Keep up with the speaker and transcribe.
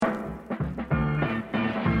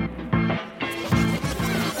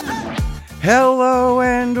Hello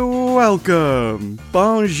and welcome.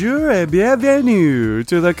 Bonjour et bienvenue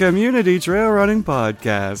to the Community Trail Running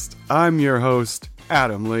Podcast. I'm your host,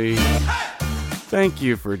 Adam Lee. Thank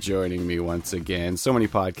you for joining me once again. So many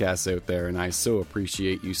podcasts out there, and I so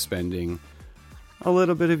appreciate you spending a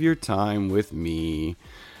little bit of your time with me.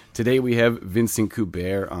 Today we have Vincent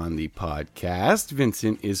Kuber on the podcast.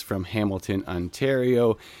 Vincent is from Hamilton,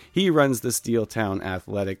 Ontario. He runs the Steeltown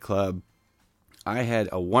Athletic Club. I had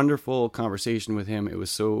a wonderful conversation with him. It was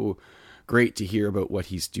so great to hear about what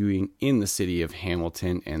he's doing in the city of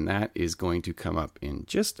Hamilton, and that is going to come up in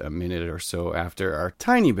just a minute or so after our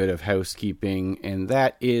tiny bit of housekeeping, and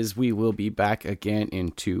that is we will be back again in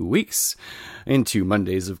 2 weeks, in 2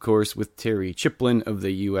 Mondays, of course, with Terry Chiplin of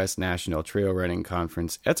the U.S. National Trail Running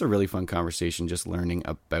Conference. That's a really fun conversation, just learning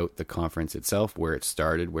about the conference itself, where it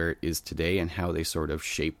started, where it is today, and how they sort of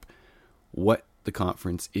shape what the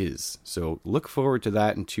conference is. So look forward to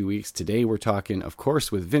that in 2 weeks. Today we're talking, of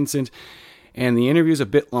course, with Vincent, and the interview's a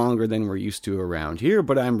bit longer than we're used to around here,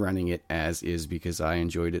 but I'm running it as is because I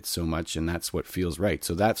enjoyed it so much, and that's what feels right.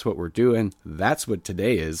 So that's what we're doing. That's what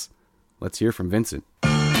today is. Let's hear from Vincent.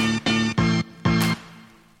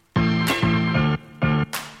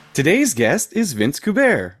 Today's guest is Vince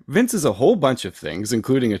Kuber. Vince is a whole bunch of things,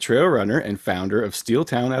 including a trail runner and founder of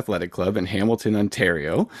Steeltown Athletic Club in Hamilton,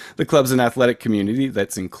 Ontario. The club's an athletic community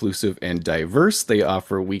that's inclusive and diverse. They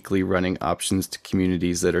offer weekly running options to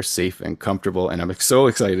communities that are safe and comfortable, and I'm so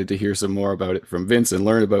excited to hear some more about it from Vince and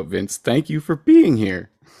learn about Vince. Thank you for being here.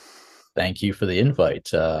 Thank you for the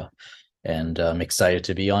invite, and I'm excited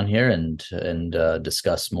to be on here and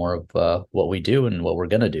discuss more of what we do and what we're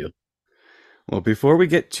going to do. Well, before we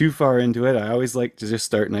get too far into it, I always like to just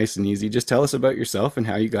start nice and easy. Just tell us about yourself and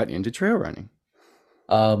how you got into trail running.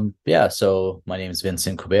 So my name is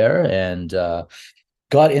Vincent Kuber, and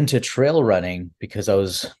got into trail running because I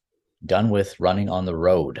was done with running on the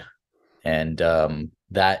road. And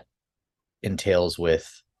that entails with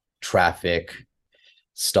traffic,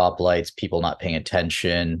 stoplights, people not paying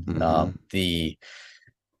attention, the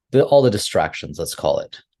all the distractions, let's call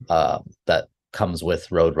it, that comes with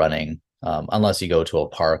road running. Unless you go to a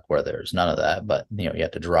park where there's none of that, but you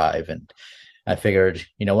have to drive. And I figured,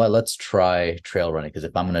 you know what, let's try trail running, because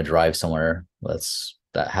if I'm going to drive somewhere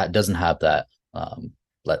doesn't have that,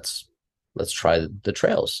 let's try the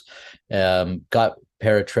trails. Got a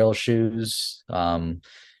pair of trail shoes,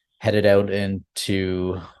 headed out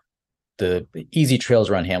into the easy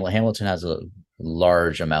trails around Hamilton. Hamilton has a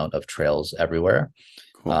large amount of trails everywhere.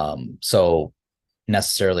 Cool. So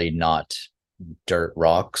necessarily not dirt,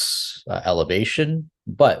 rocks, elevation,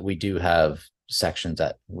 but we do have sections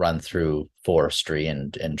that run through forestry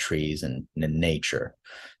and trees and nature.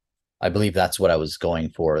 I believe that's what I was going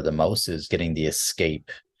for the most, is getting the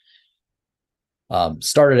escape.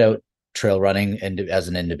 Started out trail running and as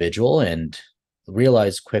an individual, and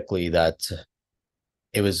realized quickly that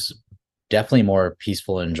it was definitely more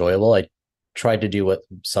peaceful and enjoyable. I tried to do what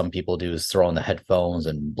some people do, is throw on the headphones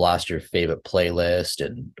and blast your favorite playlist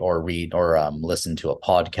or read or listen to a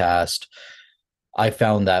podcast. I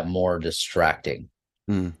found that more distracting.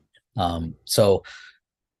 So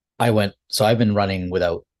I've been running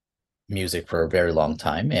without music for a very long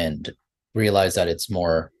time, and realized that it's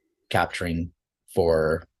more capturing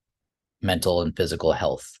for mental and physical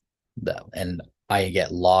health. And I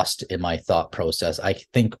get lost in my thought process. I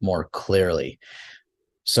think more clearly.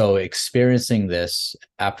 So experiencing this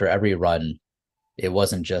after every run, it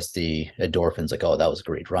wasn't just the endorphins, like, oh, that was a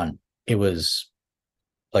great run. It was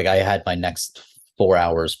like I had my next 4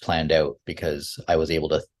 hours planned out because I was able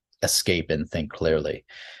to escape and think clearly.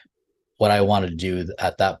 What I wanted to do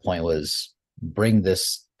at that point was bring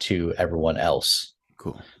this to everyone else.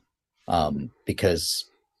 Cool. Because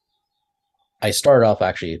I started off,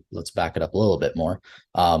 actually, let's back it up a little bit more,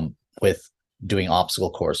 with doing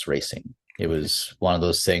obstacle course racing. It was one of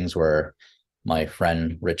those things where my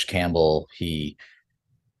friend Rich Campbell, he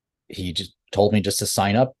just told me just to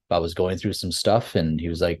sign up. I was going through some stuff, and he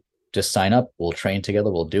was like, just sign up. We'll train together.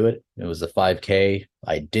 We'll do it. It was a 5K.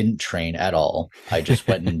 I didn't train at all. I just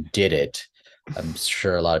went and did it. I'm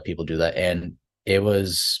sure a lot of people do that. And it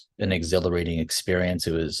was an exhilarating experience.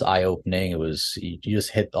 It was eye-opening. It was, you just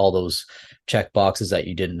hit all those check boxes that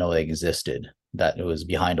you didn't know they existed, that it was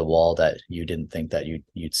behind a wall that you didn't think that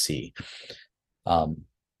you'd see.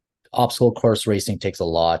 Obstacle course racing takes a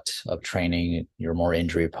lot of training. You're more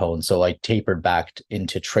injury prone. So I tapered back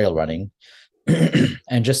into trail running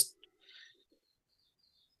and just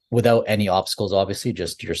without any obstacles, obviously,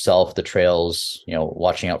 just yourself, the trails,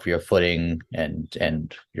 watching out for your footing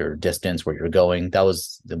and your distance, where you're going. That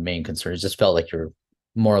was the main concern. It just felt like you're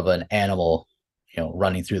more of an animal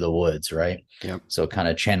running through the woods, right? Yep. So kind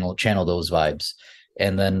of channel those vibes.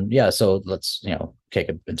 And then yeah, so let's kick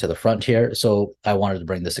it into the front here. So I wanted to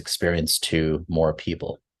bring this experience to more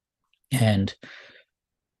people. And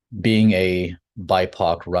being a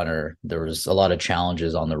BIPOC runner, there was a lot of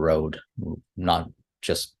challenges on the road, not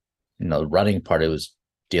just the running part. It was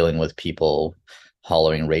dealing with people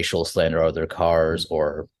hollering racial slander out of their cars,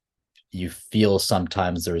 or you feel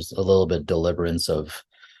sometimes there's a little bit of deliverance of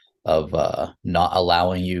not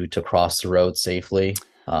allowing you to cross the road safely,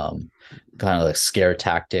 kind of like scare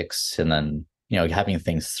tactics, and then having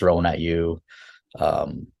things thrown at you,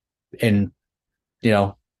 and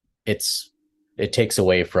it's it takes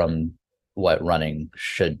away from what running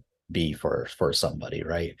should be for somebody,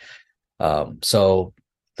 right? So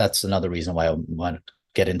that's another reason why I want to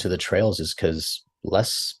get into the trails, is because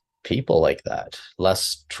less people like that,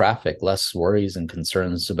 less traffic, less worries and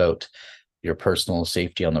concerns about your personal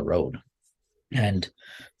safety on the road. And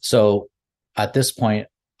so at this point,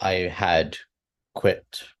 I had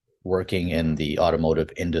quit working in the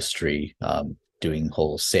automotive industry, doing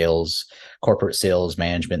whole sales, corporate sales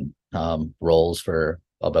management roles for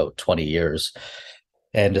about 20 years,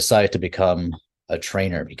 and decided to become a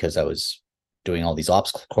trainer because I was doing all these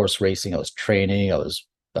obstacle course racing. I was training. I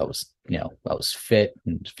was fit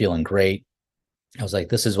and feeling great. I was like,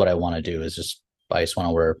 this is what I want to do. I just want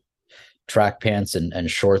to wear track pants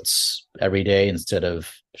and shorts every day instead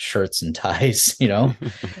of shirts and ties,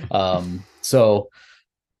 So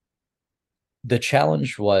the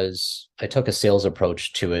challenge was I took a sales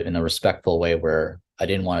approach to it in a respectful way, where I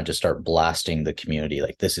didn't want to just start blasting the community.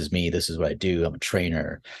 Like, this is me, this is what I do, I'm a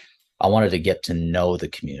trainer. I wanted to get to know the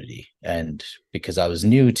community. And because I was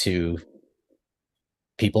new to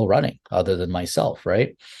people running other than myself,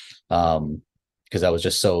 right? Because I was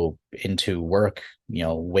just so into work,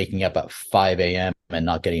 waking up at 5 a.m. and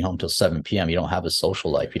not getting home till 7 p.m. You don't have a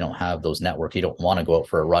social life. You don't have those networks. You don't want to go out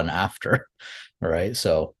for a run after, right?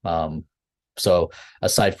 So, so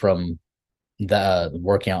aside from the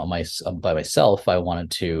working out by myself, I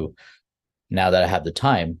wanted to, now that I have the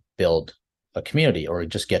time, build a community, or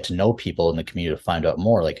just get to know people in the community to find out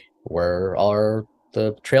more, like, where are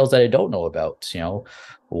the trails that I don't know about?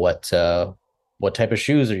 What type of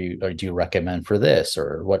shoes do you recommend for this,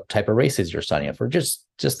 or what type of races you're signing up for? Just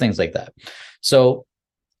things like that. So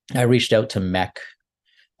I reached out to MEC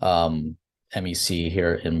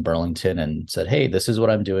here in Burlington and said, hey, this is what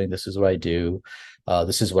I'm doing. This is what I do.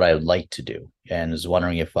 This is what I would like to do. And was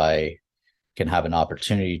wondering if I can have an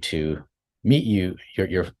opportunity to meet your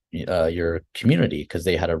community, because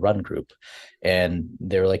they had a run group. And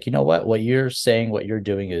they were like, you know what you're saying, what you're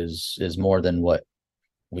doing is more than what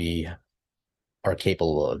we are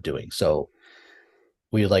capable of doing. So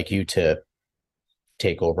we would like you to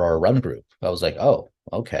take over our run group. I was like, oh,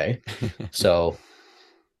 okay. So,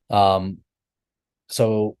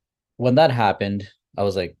 so when that happened, I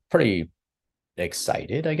was like pretty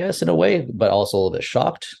excited, I guess, in a way, but also a little bit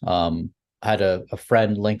shocked. I had a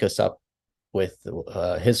friend link us up with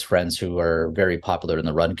his friends who are very popular in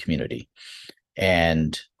the run community,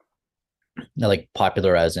 and like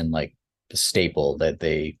popular as in like the staple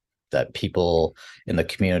that people in the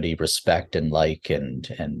community respect and like, and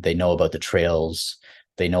they know about the trails,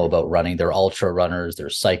 they know about running, they're ultra runners, they're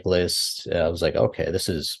cyclists. I was like, okay, this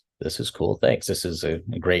is cool, thanks, this is a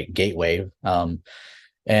great gateway.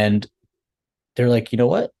 And they're like, you know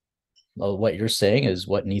what, well, what you're saying is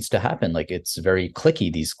what needs to happen. Like, it's very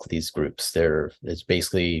cliquey, these groups. It's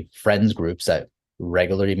basically friends groups that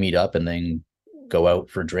regularly meet up and then go out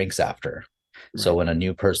for drinks after. Right. So when a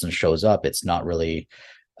new person shows up, it's not really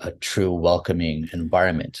a true welcoming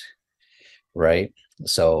environment, right?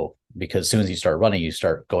 So because as soon as you start running, you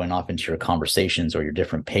start going off into your conversations or your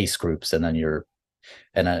different pace groups, and then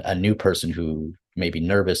a new person who may be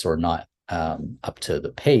nervous or not up to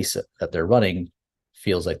the pace that they're running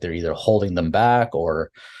feels like they're either holding them back or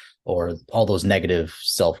all those negative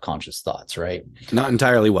self-conscious thoughts, right? Not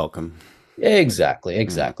entirely welcome. Exactly.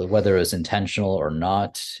 Whether it's intentional or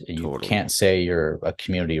not, you Totally. Can't say you're a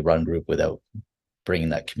community run group without bringing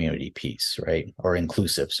that community piece, right? Or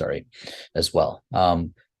inclusive, sorry, as well.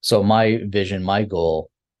 So my vision, my goal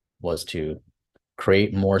was to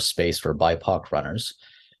create more space for BIPOC runners,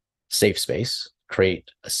 safe space, create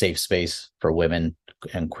a safe space for women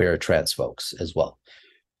and queer trans folks as well.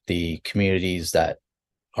 The communities that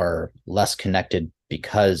are less connected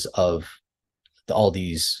because of all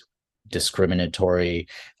these discriminatory,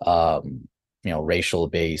 racial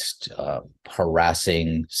based,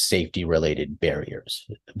 harassing, safety related barriers,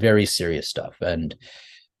 very serious stuff. And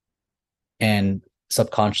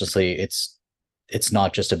subconsciously, it's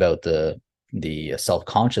not just about the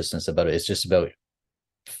self-consciousness about it. It's just about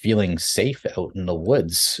feeling safe out in the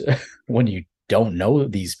woods when you don't know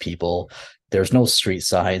these people. There's no street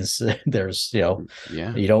signs. There's, Yeah.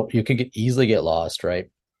 you can easily get lost, right?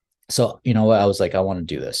 So, you know what? I was like, I want to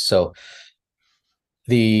do this. So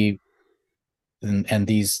the and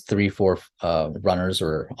these 3 4 runners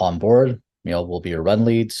are on board. We'll be your run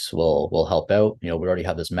leads. We'll help out. We already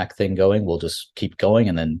have this mech thing going. We'll just keep going,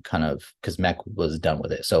 and then kind of, because mech was done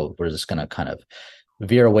with it, so we're just gonna kind of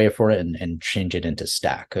veer away for it and change it into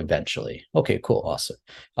stack eventually. Okay, cool, awesome.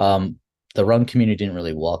 The run community didn't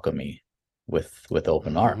really welcome me with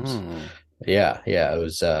open arms. Oh. Yeah, it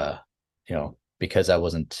was because I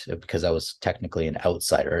was technically an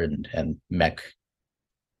outsider, and mech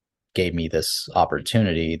gave me this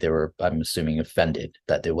opportunity. They were, I'm assuming, offended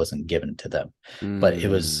that it wasn't given to them. But it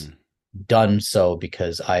was Mm. done so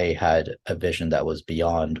because I had a vision that was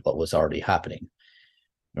beyond what was already happening,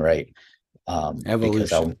 right? Because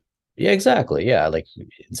Evolution. yeah, exactly. Yeah. Like,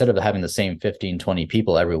 instead of having the same 15, 20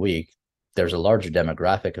 people every week, there's a larger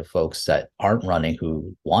demographic of folks that aren't running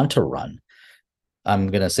who want to run. I'm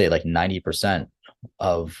going to say like 90%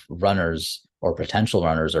 of runners or potential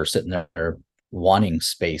runners are sitting there wanting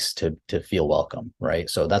space to feel welcome, right?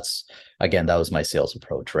 So that's, again, that was my sales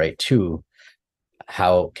approach, right? To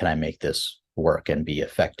how can I make this work and be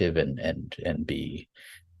effective and be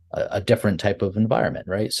a different type of environment,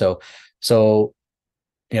 right? So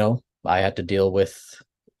I had to deal with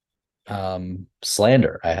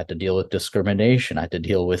slander. I had to deal with discrimination. I had to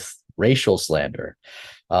deal with racial slander.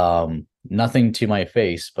 Nothing to my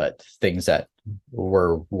face, but things that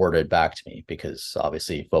were worded back to me, because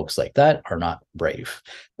obviously folks like that are not brave.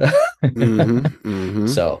 Mm-hmm. Mm-hmm.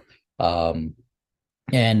 So, um,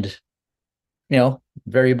 and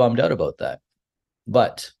very bummed out about that.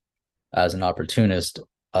 But as an opportunist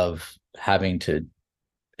of having to,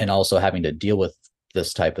 and also having to deal with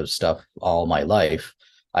this type of stuff all my life,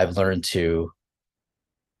 I've learned to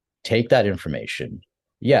take that information.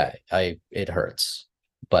 Yeah, it hurts,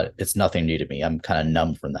 but it's nothing new to me. I'm kind of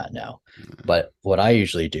numb from that now. But what I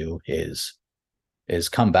usually do is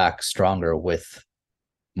come back stronger with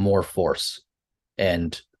more force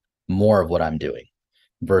and more of what I'm doing,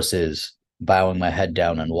 versus bowing my head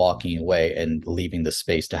down and walking away and leaving the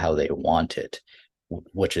space to how they want it,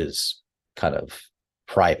 which is kind of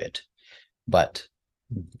private. But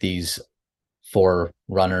these 4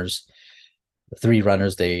 runners, 3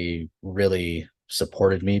 runners, they really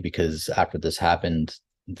supported me, because after this happened,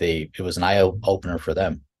 it was an eye opener for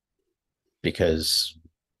them, because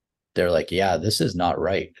they're like, yeah, this is not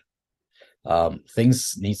right.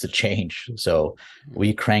 Things needs to change. So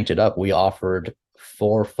we cranked it up. We offered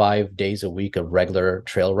 4 or 5 days a week of regular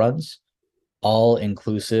trail runs, all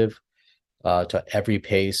inclusive, to every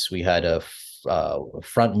pace. We had a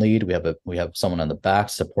front lead. We have someone on the back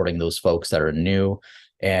supporting those folks that are new,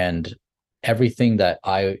 and everything that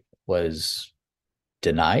I was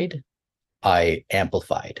denied, I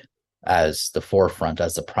amplified as the forefront,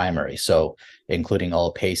 as the primary. So including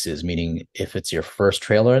all paces, meaning if it's your first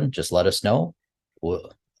trail run, just let us know.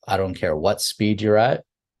 I don't care what speed you're at.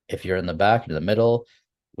 If you're in the back, in the middle,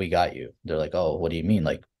 we got you. They're like, oh, what do you mean?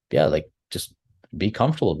 Like, yeah, like, just be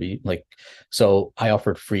comfortable. Be like, so I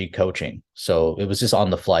offered free coaching. So it was just on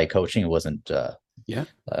the fly coaching. It wasn't Yeah.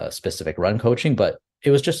 specific run coaching, but it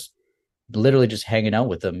was just literally just hanging out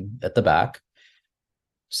with them at the back,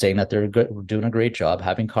 saying that they're good, doing a great job,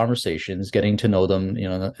 having conversations, getting to know them,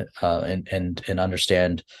 and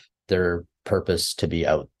understand their purpose to be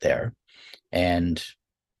out there. And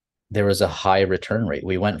there was a high return rate.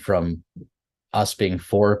 We went from us being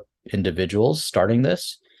 4 individuals starting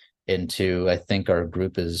this into, I think our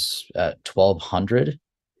group is at 1,200.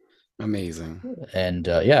 Amazing. And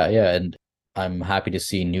yeah, and I'm happy to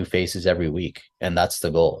see new faces every week. And that's the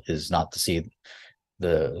goal, is not to see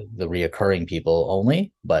the reoccurring people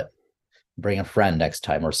only, but bring a friend next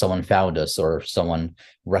time, or someone found us, or someone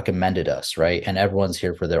recommended us, right? And everyone's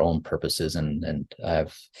here for their own purposes, and I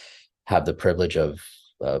have the privilege of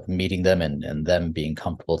meeting them, and them being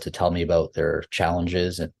comfortable to tell me about their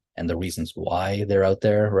challenges and the reasons why they're out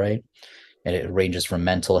there, right? And it ranges from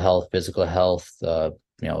mental health, physical health,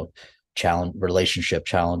 relationship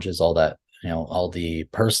challenges, all that, all the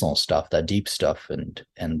personal stuff, that deep stuff.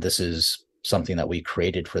 And this is something that we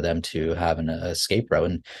created for them to have an escape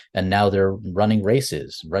route. And now they're running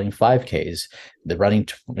races, running 5Ks, they're running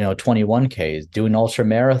 21Ks, doing ultra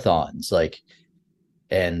marathons, like.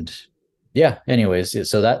 And yeah, anyways,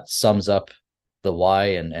 so that sums up the why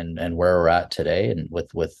and where we're at today, and with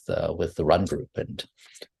the run group. And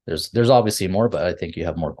there's obviously more, but I think you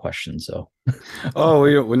have more questions. So Oh,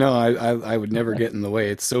 well, no, I would never get in the way.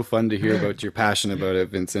 It's so fun to hear about your passion about it,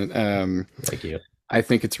 Vincent. thank you. I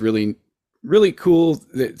think it's really, really cool.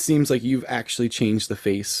 It seems like you've actually changed the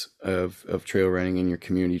face of trail running in your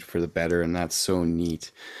community for the better, and that's so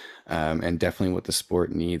neat. And definitely what the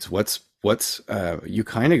sport needs. What's you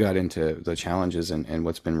kind of got into the challenges and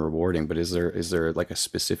what's been rewarding, but is there like a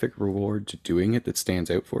specific reward to doing it that stands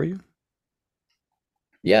out for you?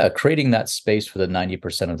 Yeah, creating that space for the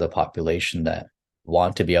 90% of the population that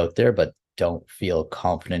want to be out there but don't feel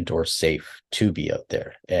confident or safe to be out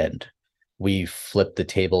there. And we flip the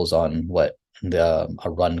tables on what a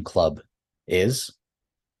run club is,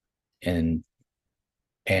 and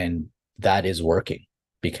and that is working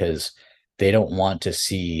because they don't want to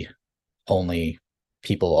see only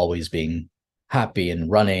people always being happy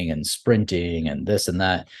and running and sprinting and this and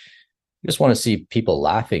that. You just want to see people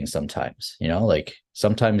laughing sometimes, like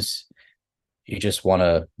sometimes you just want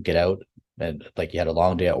to get out and like you had a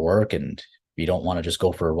long day at work and you don't want to just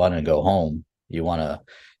go for a run and go home. You want to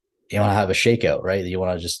have a shakeout, right? You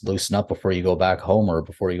want to just loosen up before you go back home or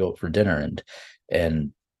before you go out for dinner.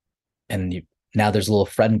 And and you, now there's little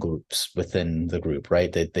friend groups within the group,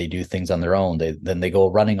 right? They do things on their own. They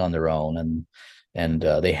go running on their own, and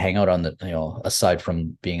they hang out on the, aside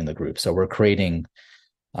from being in the group. So we're creating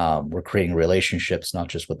relationships not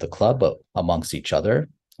just with the club but amongst each other.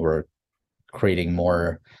 We're creating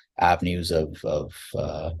more avenues of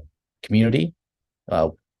community uh,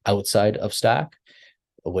 outside of Stack,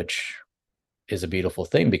 which is a beautiful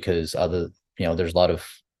thing because there's a lot of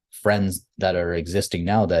friends that are existing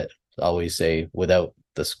now that always say, without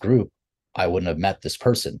this group, I wouldn't have met this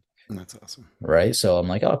person. That's awesome. Right. So I'm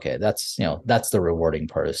like, okay, that's the rewarding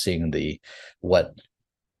part of seeing what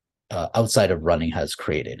outside of running has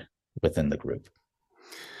created within the group.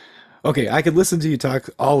 Okay, I could listen to you talk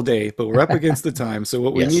all day, but we're up against the time. So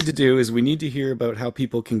what we need Yes. to do is we need to hear about how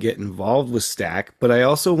people can get involved with Stack, but I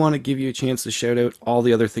also want to give you a chance to shout out all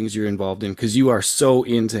the other things you're involved in because you are so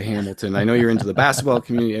into Hamilton. I know you're into the basketball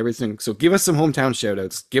community, everything. So give us some hometown shout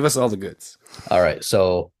outs. Give us all the goods. All right.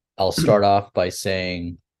 So I'll start off by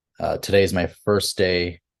saying today is my first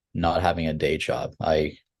day not having a day job.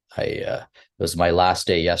 It was my last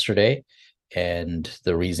day yesterday, and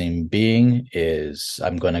the reason being is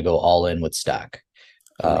I'm going to go all in with Stack.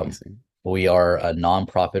 Amazing. We are a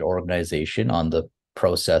nonprofit organization on the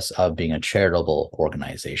process of being a charitable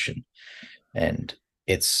organization, and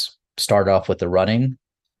it's started off with the running.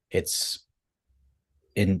 It's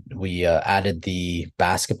we added the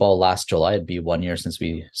basketball last July. It'd be 1 year since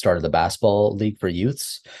we started the basketball league for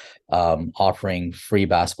youths, offering free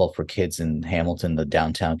basketball for kids in Hamilton, the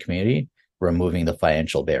downtown community, removing the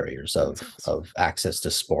financial barriers of access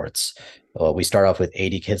to sports. We started off with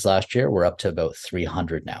 80 kids last year. We're up to about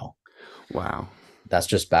 300 now. Wow. That's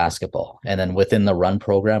just basketball. And then within the run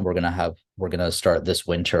program, we're going to start this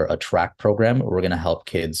winter a track program. We're going to help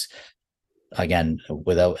kids, again,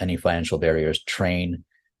 without any financial barriers, train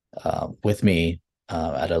with me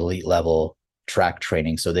at elite level track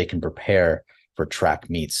training so they can prepare for track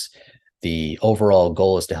meets. The overall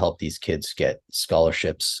goal is to help these kids get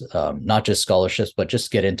scholarships, not just scholarships, but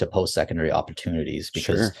just get into post-secondary opportunities,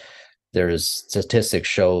 because Sure. there's statistics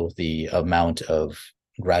show the amount of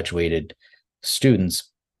graduated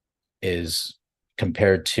students is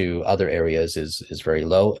compared to other areas is very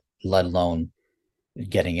low, let alone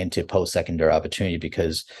getting into post-secondary opportunity.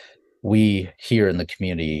 Because we here in the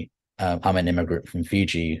community, I'm an immigrant from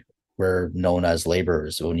Fiji. We're known as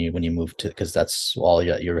laborers when you move to, because that's all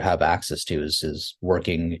you have access to is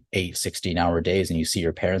working 8 16-hour days, and you see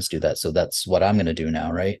your parents do that. So that's what I'm going to do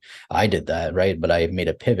now, right? I did that, right? But I made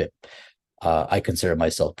a pivot. I consider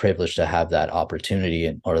myself privileged to have that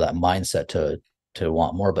opportunity or that mindset to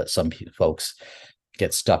want more. But some folks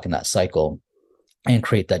get stuck in that cycle and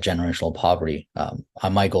create that generational poverty.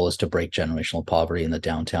 My goal is to break generational poverty in the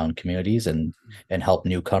downtown communities and help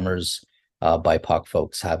newcomers, BIPOC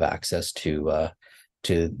folks, have access to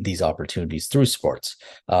these opportunities through sports.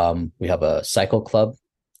 We have a cycle club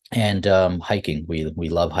and hiking. We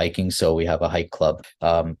love hiking, so we have a hike club.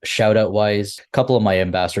 Shout out wise, a couple of my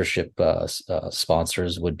ambassadorship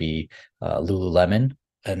sponsors would be Lululemon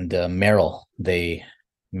and Merrill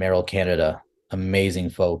Canada. Amazing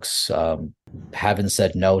folks. Haven't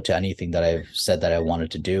said no to anything that I've said that I wanted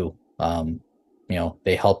to do.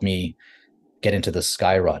 They helped me get into the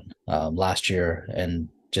Sky Run last year, and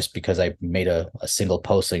just because I made a single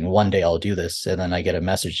post saying one day I'll do this, and then I get a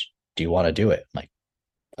message, do you want to do it? I'm like,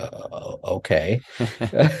 okay.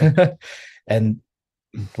 And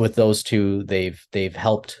with those two, they've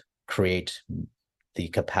helped create the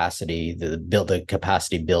capacity, build the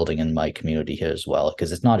capacity building in my community here as well,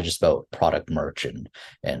 because it's not just about product merch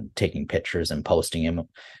and taking pictures and posting them.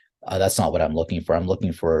 That's not what I'm looking for. I'm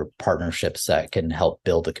looking for partnerships that can help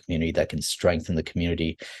build a community, that can strengthen the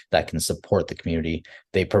community, that can support the community.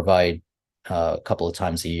 They provide a couple of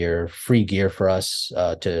times a year free gear for us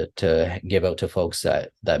to give out to folks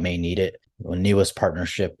that may need it. The newest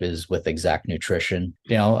partnership is with Exact Nutrition.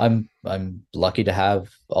 I'm lucky to have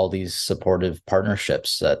all these supportive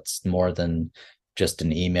partnerships. That's more than just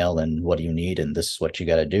an email and what do you need and this is what you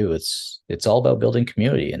got to do. It's all about building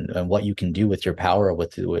community and what you can do with your power,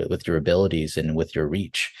 with your abilities and with your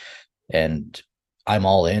reach. And I'm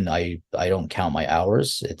all in. I don't count my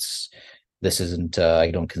hours. This isn't I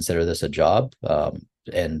don't consider this a job.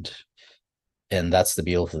 And that's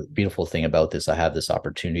the beautiful thing about this. I have this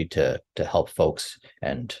opportunity to help folks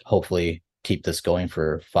and hopefully keep this going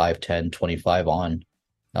for 5, 10, 25 on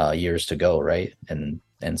years to go, right? And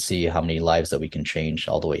see how many lives that we can change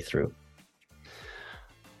all the way through.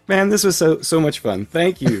 Man, this was so much fun.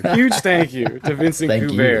 Thank you. Huge thank you to Vincent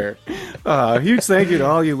Kuber. Huge thank you to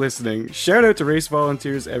all you listening. Shout out to race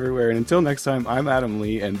volunteers everywhere. And until next time, I'm Adam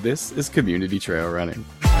Lee, and this is Community Trail Running.